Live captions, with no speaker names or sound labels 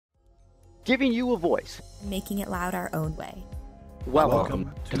giving you a voice. Making it loud our own way.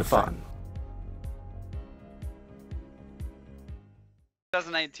 Welcome to the fun.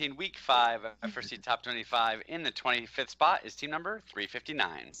 2019 Week 5 FRCTop25 in the 25th spot is team number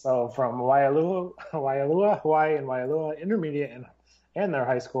 359. So from Waialua, Hawaii, and Waialua Intermediate and their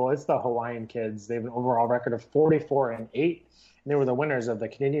high school, it's the Hawaiian kids. They have an overall record of 44-8. And they were the winners of the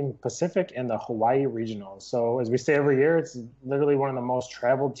Canadian Pacific and the Hawaii Regionals. So as we say every year, it's literally one of the most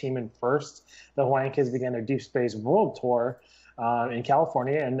traveled team in first. The Hawaiian kids began their Deep Space World Tour in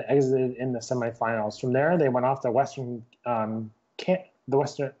California and exited in the semifinals. From there, they went off to Western Canada, where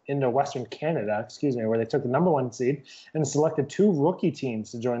they took the number 1 seed and selected 2 rookie teams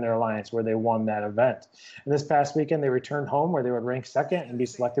to join their alliance, where they won that event. And this past weekend, they returned home, where they would rank second and be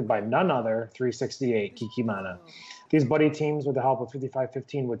selected by none other 368 Kikimana. These buddy teams, with the help of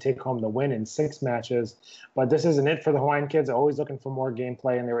 55-15, would take home the win in 6 matches. But this isn't it for the Hawaiian kids. They're always looking for more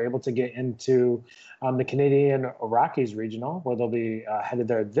gameplay, and they were able to get into the Canadian Rockies Regional, where they'll be headed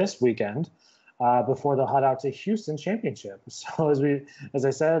there this weekend. Before they'll head out to Houston Championship. So as I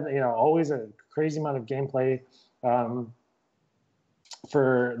said, always a crazy amount of gameplay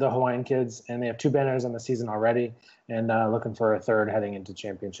for the Hawaiian kids, and they have 2 banners on the season already, and looking for a third heading into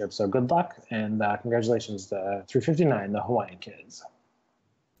championship. So good luck, and congratulations to 359, the Hawaiian kids.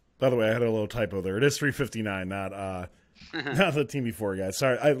 By the way, I had a little typo there. It is 359, not the team before, guys.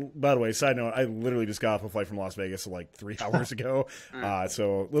 Sorry. By the way, side note, I literally just got off a flight from Las Vegas like 3 hours ago,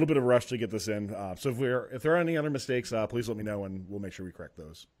 so a little bit of a rush to get this in. So if there are any other mistakes, please let me know, and we'll make sure we correct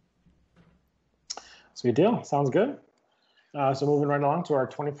those. Sweet deal. Sounds good. So moving right along to our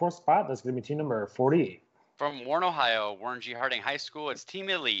 24th spot, that's going to be team number 48. From Warren, Ohio, Warren G. Harding High School, it's Team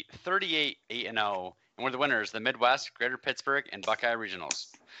Elite, 38-8-0, and we're the winners, the Midwest, Greater Pittsburgh, and Buckeye Regionals.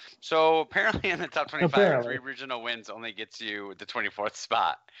 So apparently in the top 25, 3 regional wins only gets you the 24th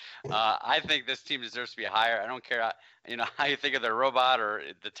spot. I think this team deserves to be higher. I don't care how you think of their robot or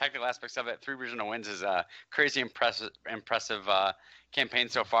the technical aspects of it. 3 regional wins is a crazy impressive campaign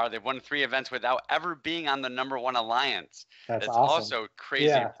so far. They've won 3 events without ever being on the number 1 alliance. That's awesome. Also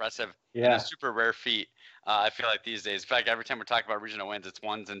crazy impressive and a super rare feat. I feel like these days, in fact, every time we're talking about regional wins, it's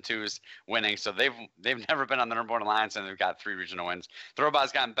 1s and 2s winning. So they've never been on the number 1 alliance, and they've got 3 regional wins. The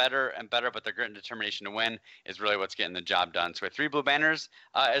robot's gotten better and better, but their grit and determination to win is really what's getting the job done. So with 3 blue banners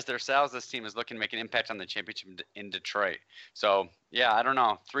as their sales, this team is looking to make an impact on the championship in Detroit. So yeah, I don't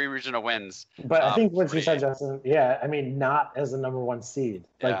know, 3 regional wins. But I think what you said, Justin, not as the number 1 seed.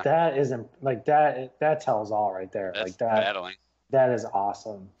 Like that isn't like that tells all right there. That's like that battling. That is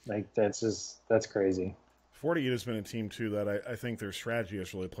awesome. Like that's crazy. 48 has been a team, too, that I think their strategy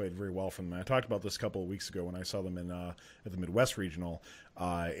has really played very well for them. I talked about this a couple of weeks ago when I saw them at the Midwest Regional.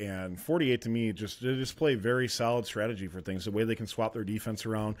 And 48, to me, they just play very solid strategy for things. The way they can swap their defense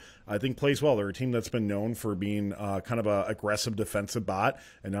around, I think, plays well. They're a team that's been known for being kind of an aggressive defensive bot,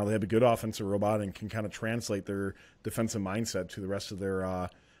 and now they have a good offensive robot and can kind of translate their defensive mindset to the rest of their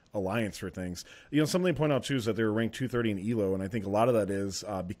alliance for things. Something they point out, too, is that they were ranked 230 in ELO, and I think a lot of that is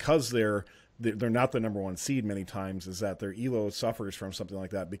because they're not the number 1 seed many times, is that their ELO suffers from something like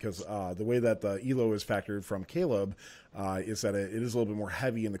that, because the way that the ELO is factored from Caleb is that it is a little bit more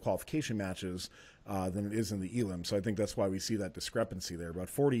heavy in the qualification matches than it is in the elim. So I think that's why we see that discrepancy there. But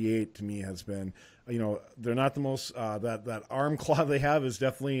 48 to me has been, they're not the most, that arm claw they have is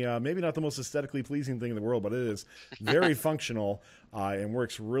definitely maybe not the most aesthetically pleasing thing in the world, but it is very functional and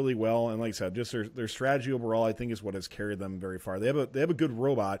works really well. And like I said, just their strategy overall, I think, is what has carried them very far. They have a good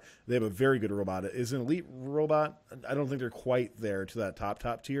robot. They have a very good robot. Is an elite robot? I don't think they're quite there to that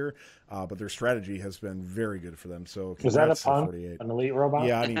top tier, but their strategy has been very good for them. So was that a pun? 48. An elite robot?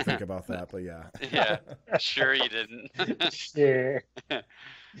 Yeah, I didn't think about that, but yeah. Yeah, sure you didn't. Sure.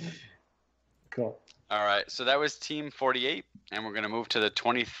 Cool. All right, so that was Team 48, and we're going to move to the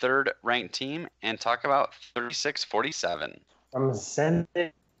 23rd ranked team and talk about 36-47. From San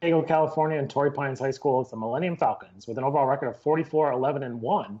Diego, California, and Torrey Pines High School, it's the Millennium Falcons with an overall record of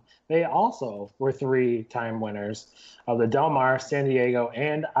 44-11-1. They also were 3-time winners of the Del Mar, San Diego,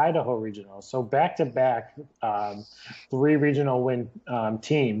 and Idaho regionals. So back-to-back 3 regional win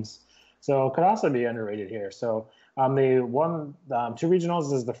teams. So it could also be underrated here. So they won 2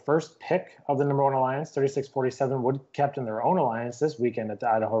 regionals as the first pick of the number 1 alliance. 36-47 would kept in their own alliance this weekend at the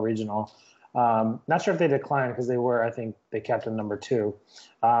Idaho regional. Not sure if they declined because I think they kept in number 2.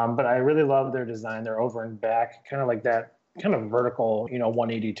 But I really love their design. They're over and back, kind of like that kind of vertical,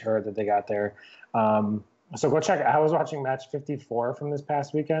 180 turret that they got there. So go check it. I was watching match 54 from this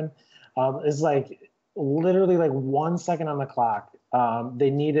past weekend. It's like literally like 1 second on the clock. They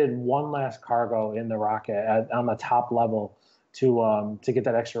needed one last cargo in the rocket on the top level to get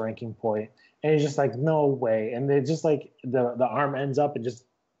that extra ranking point. And he's just like, no way. And they just like the arm ends up and just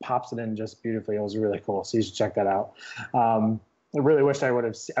pops it in just beautifully. It was really cool. So you should check that out. I really wish I would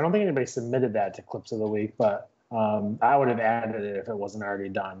have. I don't think anybody submitted that to Clips of the Week, but I would have added it if it wasn't already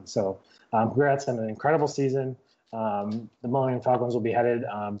done. So congrats on an incredible season. The Millennium Falcons will be headed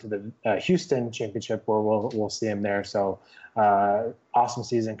to the Houston Championship, where we'll see them there. So awesome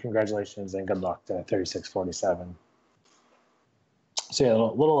season. Congratulations and good luck to 3647. So yeah,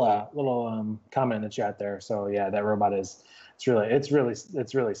 little comment in the chat there. So yeah, that robot it's really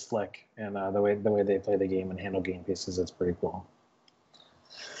slick, and the way they play the game and handle game pieces, it's pretty cool.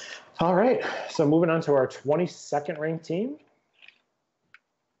 All right, so moving on to our 22nd ranked team.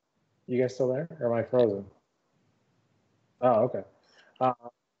 You guys still there, or am I frozen? Oh, okay.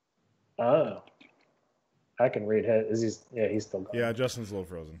 Oh, I can read his. He's still going. Yeah, Justin's a little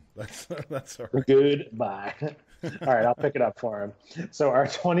frozen. That's all right. Goodbye. All right, I'll pick it up for him. So our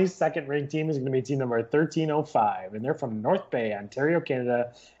 22nd ranked team is going to be team number 1305, and they're from North Bay, Ontario,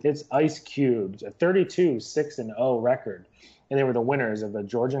 Canada. It's Ice Cubes, a 32-6-0 record, and they were the winners of the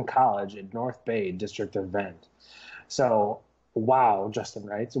Georgian College at North Bay district event. So, wow, Justin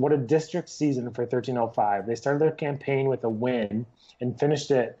writes, what a district season for 1305. They started their campaign with a win and finished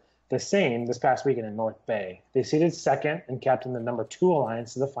it the same this past weekend in North Bay. They seeded second and captained the number 2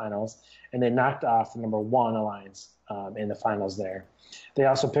 alliance to the finals, and they knocked off the number 1 alliance in the finals there. They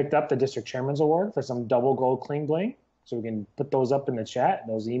also picked up the district chairman's award for some double gold cling bling, so we can put those up in the chat,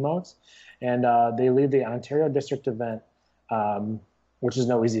 those emotes. And they lead the Ontario district event, which is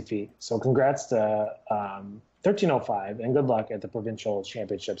no easy feat. So congrats to 1305, and good luck at the provincial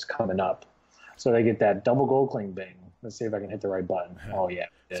championships coming up. So they get that double gold cling bling. Let's see if I can hit the right button. Oh yeah.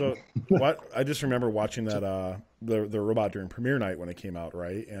 So what I just remember watching that the robot during premiere night when it came out,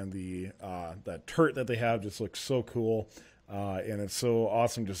 right? And the that turret that they have just looks so cool. And it's so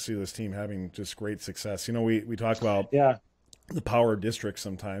awesome to see this team having just great success. You know, we talk about the power districts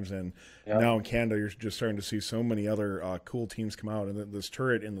sometimes, and now in Canada you're just starting to see so many other cool teams come out, and this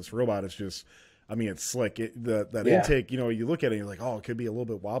turret and this robot is just, I mean, it's slick. That intake, you know, you look at it and you're like, oh, it could be a little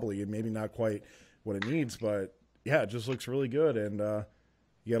bit wobbly and maybe not quite what it needs, but yeah, it just looks really good, and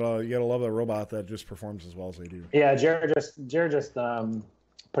you gotta love that robot that just performs as well as they do. Yeah, Jared just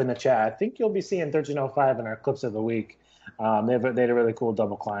put in the chat, I think you'll be seeing 1305 in our Clips of the Week. They had a really cool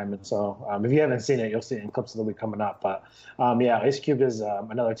double climb, and so if you haven't seen it, you'll see it in Clips of the Week coming up. But Ice Cube is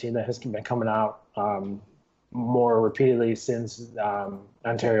another team that has been coming out more repeatedly since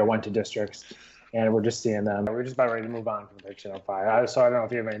Ontario went to districts. And we're just seeing them. We're just about ready to move on from 1305. So I don't know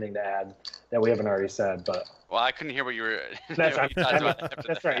if you have anything to add that we haven't already said, but. Well, I couldn't hear what you were. That's right.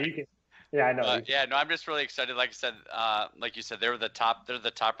 That's right. You can. Yeah, I know. No, I'm just really excited. Like I said, like you said, they're the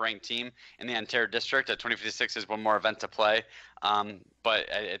top ranked team in the Ontario district. 2056 is one more event to play, but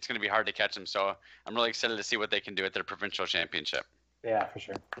it's going to be hard to catch them. So I'm really excited to see what they can do at their provincial championship. Yeah, for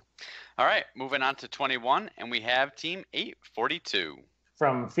sure. All right, moving on to 21, and we have Team 842.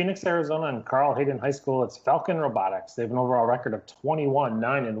 From Phoenix, Arizona, and Carl Hayden High School, it's Falcon Robotics. They have an overall record of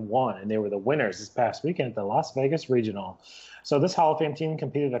 21-9-1, and they were the winners this past weekend at the Las Vegas Regional. So this Hall of Fame team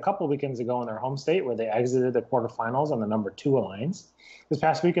competed a couple weekends ago in their home state, where they exited the quarterfinals on the number 2 alliance. This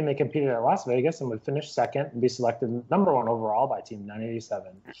past weekend, they competed at Las Vegas and would finish second and be selected number 1 overall by Team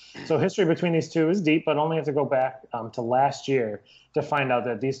 987. So history between these two is deep, but only have to go back to last year to find out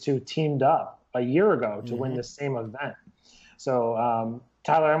that these two teamed up a year ago to win the same event. So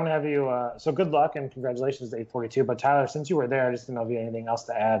Tyler, I'm going to have you, so good luck and congratulations to 842. But Tyler, since you were there, I just didn't know if you had anything else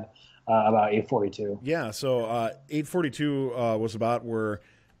to add about 842. Yeah, so 842 was about where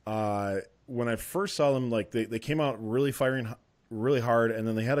when I first saw them, like they came out really firing really hard, and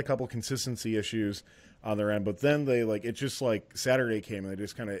then they had a couple consistency issues on their end, but then they it just Saturday came and they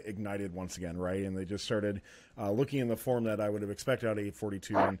just kind of ignited once again, right? And they just started looking in the form that I would have expected out of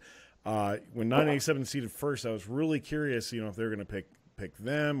 842. And when 987 seeded first, I was really curious, if they're going to pick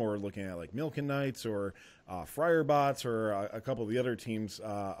them, or looking at Milken Knights or Friarbots or a couple of the other teams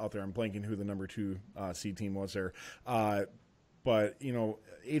out there. I'm blanking who the number 2 seed team was there. But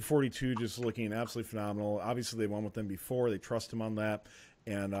 842 just looking absolutely phenomenal. Obviously, they won with them before. They trust him on that.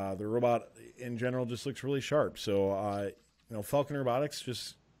 And the robot in general just looks really sharp. So, Falcon Robotics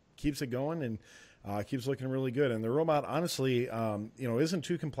just keeps it going and keeps looking really good. And the robot, honestly, isn't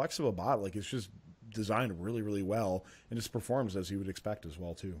too complex of a bot. It's just designed really, really well, and just performs as you would expect as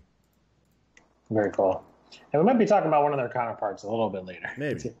well, too. Very cool. And we might be talking about one of their counterparts a little bit later.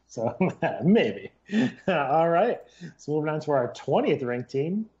 Maybe. So, maybe. All right. So moving on to our 20th ranked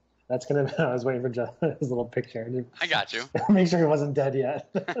team. That's gonna. I was waiting for his little picture. I got you. Make sure he wasn't dead yet.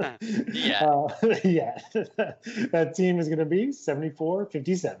 Yeah. Yeah. That team is gonna be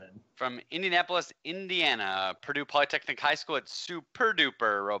 74-57. From Indianapolis, Indiana, Purdue Polytechnic High School, it's Super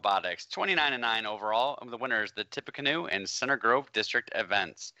Duper Robotics, 29-9 overall. Of the winners, the Tippecanoe and Center Grove District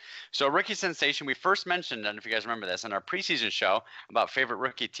events. So, rookie sensation, we first mentioned, I don't know if you guys remember this, in our preseason show about favorite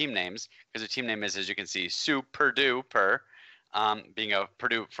rookie team names, because the team name is, as you can see, Super Duper, being a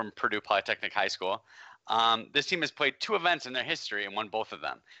Purdue from Purdue Polytechnic High School. This team has played 2 events in their history and won both of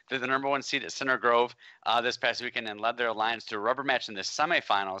them. They're the number 1 seed at Center Grove this past weekend and led their alliance to a rubber match in the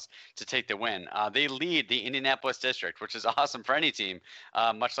semifinals to take the win. They lead the Indianapolis district, which is awesome for any team,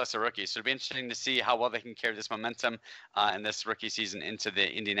 much less a rookie. So it'll be interesting to see how well they can carry this momentum in this rookie season into the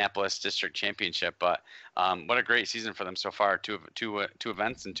Indianapolis district championship. But what a great season for them so far. Two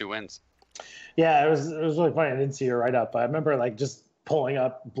events and 2 wins. Yeah, it was really funny. I didn't see your write-up, but I remember just pulling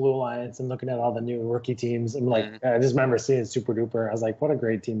up Blue Alliance and looking at all the new rookie teams. And I just remember seeing Super Duper. I was like, what a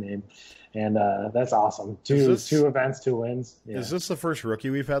great team name. And that's awesome. Two events, 2 wins. Yeah. Is this the first rookie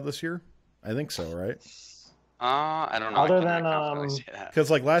we've had this year? I think so, right? I don't know. Other than because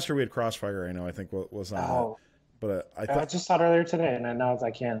last year we had Crossfire, I think was on that. But I just saw it earlier today, and now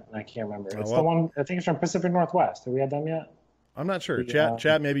I can't remember. It's the one, I think it's from Pacific Northwest. Have we had them yet? I'm not sure.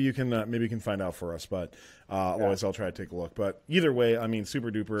 Chat. Maybe you can find out for us, but otherwise I'll try to take a look. But either way,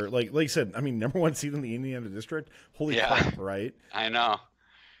 Super Duper. Like you said, number 1 seed in the Indiana district. Holy crap, right? I know.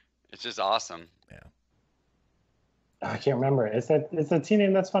 It's just awesome. Yeah. I can't remember. It's a team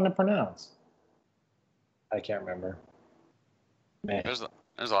name that's fun to pronounce. I can't remember. Man. There's a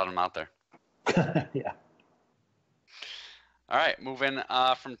lot of them out there. Yeah. All right, moving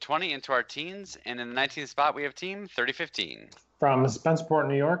from 20 into our teens, and in the 19th spot, we have team 3015. From Spencerport,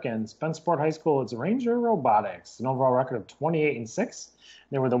 New York, and Spencerport High School, it's Ranger Robotics, an overall record of 28-6.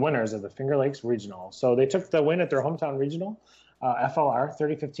 They were the winners of the Finger Lakes Regional. So they took the win at their hometown regional. FLR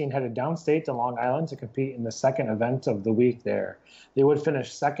 3015 headed downstate to Long Island to compete in the second event of the week there. They would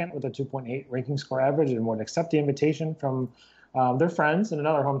finish second with a 2.8 ranking score average and would accept the invitation from their friends and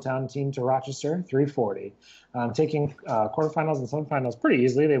another hometown team to Rochester, 340. Taking quarterfinals and semifinals pretty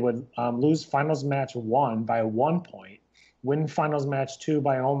easily. They would lose finals match 1 by 1 point, win finals match 2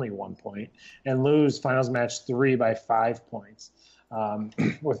 by only 1 point, and lose finals match 3 by 5 points,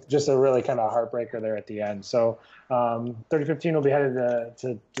 with just a really kind of heartbreaker there at the end. So 3015 will be headed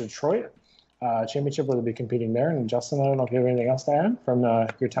to Detroit championship where they'll be competing there. And Justin, I don't know if you have anything else to add from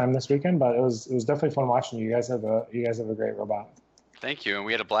your time this weekend, but it was definitely fun watching you. You guys have a great robot. Thank you, and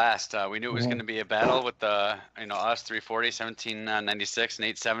we had a blast. We knew it was going to be a battle with us 340, 1796, and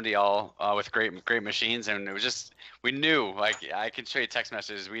 870, all with great machines, and it was just we knew. I can show you text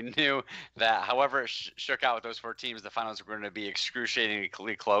messages. We knew that however it shook out with those 4 teams, the finals were going to be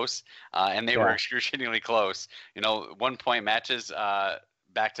excruciatingly close, and they were excruciatingly close. 1 point matches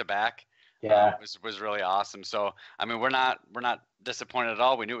back to back. Yeah, was really awesome. So we're not disappointed at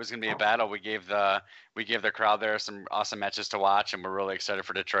all. We knew it was going to be a battle. We gave the crowd there some awesome matches to watch, and we're really excited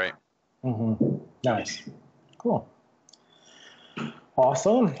for Detroit. Mm-hmm. Nice, cool,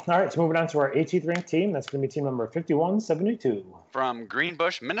 awesome. All right, so moving on to our 18th ranked team. That's going to be team number 5172 from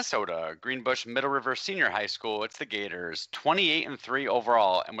Greenbush, Minnesota. Greenbush Middle River Senior High School. It's the Gators, 28-3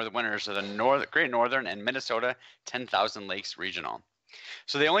 overall, and we're the winners of the Great Northern and Minnesota 10,000 Lakes Regional.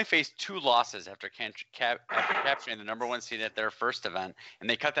 So they only faced 2 losses after capturing the number 1 seed at their first event, and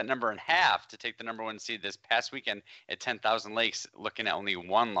they cut that number in half to take the number 1 seed this past weekend at 10,000 Lakes, looking at only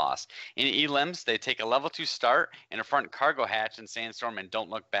 1 loss. In elims, they take a level 2 start in a front cargo hatch in Sandstorm and don't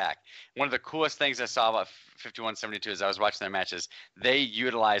look back. One of the coolest things I saw about 5172 as I was watching their matches, they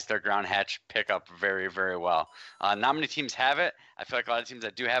utilized their ground hatch pickup very, very well. Not many teams have it. I feel like a lot of teams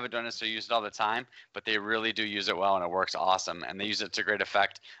that do have it don't necessarily use it all the time, but they really do use it well, and it works awesome. And they use it to great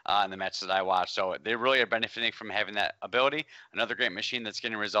effect in the matches that I watch. So they really are benefiting from having that ability. Another great machine that's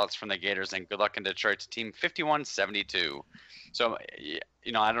getting results from the Gators, and good luck in Detroit to team 5172. So,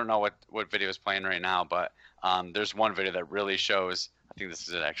 I don't know what video is playing right now, but there's one video that really shows, I think this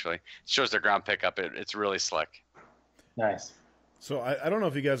is it actually, it shows their ground pickup. It's really slick. Nice. So I don't know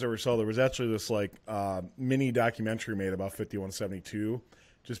if you guys ever saw, there was actually this mini documentary made about 5172,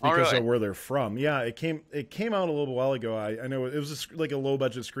 just because of where they're from. Yeah, it came out a little while ago. I know it was a low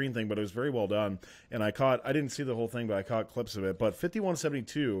budget screen thing, but it was very well done. And I didn't see the whole thing, but I caught clips of it. But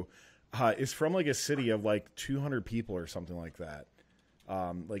 5172 is from a city of 200 people or something like that.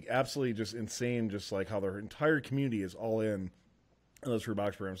 Absolutely just insane, just how their entire community is all in those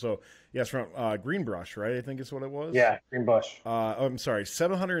robotics programs. So yes, from Greenbush, right? I think is what it was. Yeah, Greenbush. I'm sorry,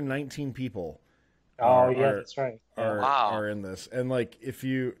 719 people. That's right. Are in this, and if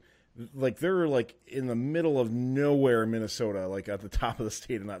you like they're like in the middle of nowhere in Minnesota, like at the top of the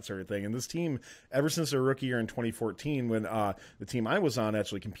state and that sort of thing. And this team, ever since their rookie year in 2014, when the team I was on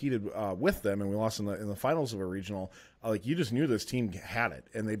actually competed with them and we lost in the finals of a regional, like you just knew this team had it,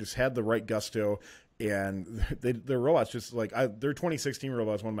 and they just had the right gusto. And their robots just like their 2016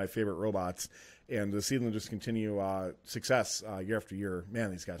 robot is one of my favorite robots, and to see them just continue success year after year, man,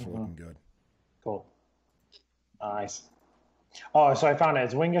 these guys are looking good. Cool, nice. Oh, so I found it.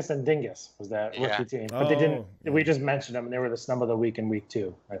 It's Wingus and Dingus was that rookie team, but they didn't. Yeah. We just mentioned them, and they were the snub of the week in week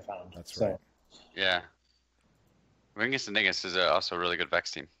 2. I found. That's right. Yeah, Wingus and Dingus is also a really good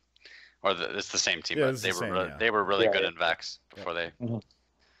Vex team, or it's the same team, but they were really good in Vex before they. Mm-hmm.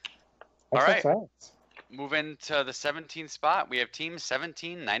 All right. Moving to the 17th spot, we have Team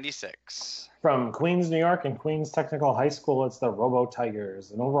 1796. From Queens, New York, and Queens Technical High School, it's the Robo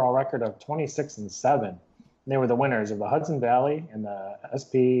Tigers, an overall record of 26-7. They were the winners of the Hudson Valley and the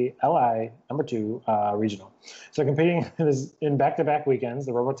SPLI number 2 regional. So competing in back-to-back weekends,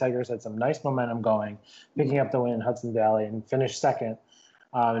 the Robo Tigers had some nice momentum going, picking up the win in Hudson Valley and finished second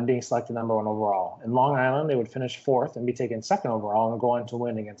and being selected number 1 overall. In Long Island, they would finish 4th and be taken 2nd overall and go on to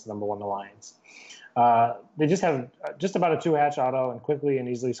win against the number 1 Alliance. They just have just about a 2-hatch auto and quickly and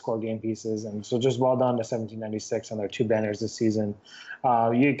easily score game pieces. And so just well done to 1796 on their 2 banners this season.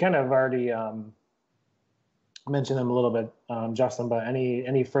 You kind of already mentioned them a little bit, Justin, but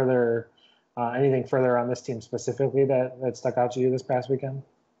any further anything further on this team specifically that stuck out to you this past weekend?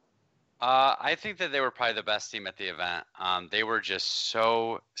 I think that they were probably the best team at the event. They were just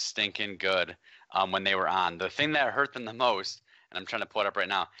so stinking good when they were on. The thing that hurt them the most, and I'm trying to pull it up right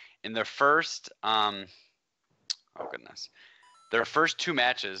now, in their first, their first 2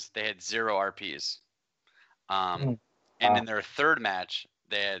 matches, they had 0 RPs. And in their third match,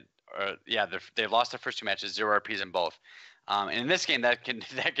 they had, they lost their first 2 matches, 0 RPs in both. And in this game, that can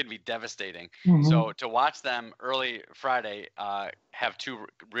be devastating. Mm-hmm. So to watch them early Friday have 2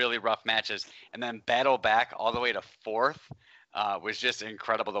 really rough matches and then battle back all the way to 4th was just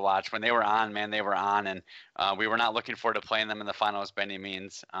incredible to watch. When they were on, man, they were on, and we were not looking forward to playing them in the finals by any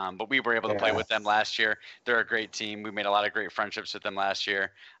means. But we were able to play with them last year. They're a great team. We made a lot of great friendships with them last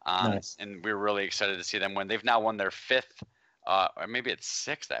year, nice. And we were really excited to see them win. They've now won their 5th, or maybe it's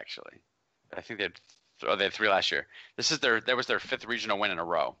 6th actually. I think they had 3 last year. That was their 5th regional win in a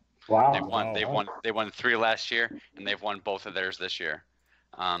row. Wow. They won 3 last year, and they've won both of theirs this year.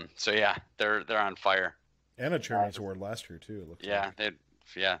 So yeah, they're on fire. And a Chairman's Award last year too. It looks like.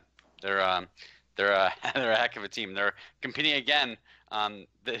 They're a heck of a team. They're competing again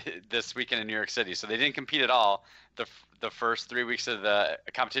this weekend in New York City. So they didn't compete at all the first 3 weeks of the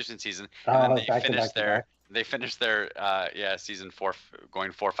competition season, and then they finished their season 4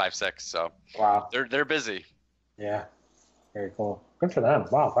 going 4, 5, 6. So wow, they're busy. Yeah, very cool. Good for them.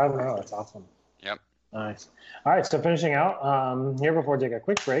 Wow, 5-0. That's awesome. Yep. Nice. All right, so finishing out here before we take a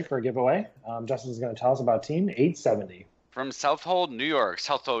quick break for a giveaway, Justin's going to tell us about Team 870. From Southold, New York,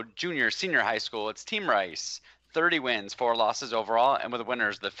 Southold Junior Senior High School, it's Team Rice. 30 wins, 4 losses overall, and with the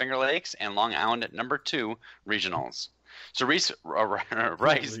winners, the Finger Lakes and Long Island number 2 regionals. So Rice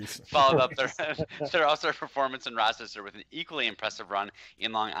followed up their all-star performance in Rochester with an equally impressive run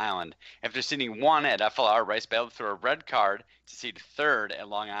in Long Island. After seeding 1 at FLR, Rice battled through a red card to seed 3rd at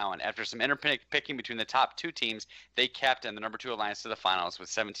Long Island. After some interpicking between the top 2 teams, they captained the number 2 alliance to the finals with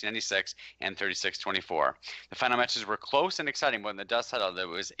 1796 and 36-24. The final matches were close and exciting, but when the dust settled, it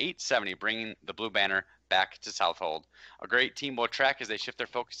was 870, bringing the blue banner back to Southold. A great team will track as they shift their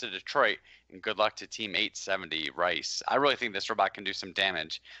focus to Detroit, and good luck to Team 870 Rice. I really think this robot can do some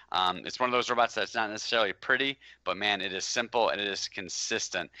damage. It's one of those robots that's not necessarily pretty, but man, it is simple and it is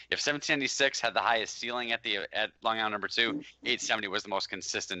consistent. If 1796 had the highest ceiling at Long Island number 2, 870 was the most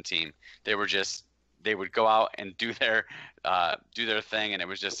consistent team. They would go out and do their thing, and it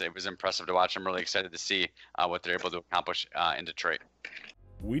was impressive to watch. I'm really excited to see what they're able to accomplish in Detroit.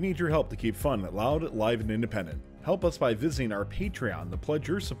 We need your help to keep fun loud, live, and independent. Help us by visiting our Patreon to pledge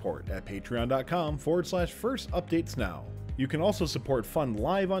your support at patreon.com/firstupdatesnow. You can also support Fun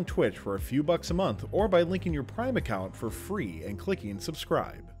live on Twitch for a few bucks a month, or by linking your Prime account for free and clicking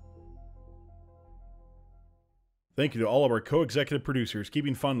subscribe. Thank you to all of our co-executive producers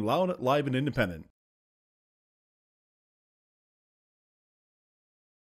keeping Fun loud, live, and independent.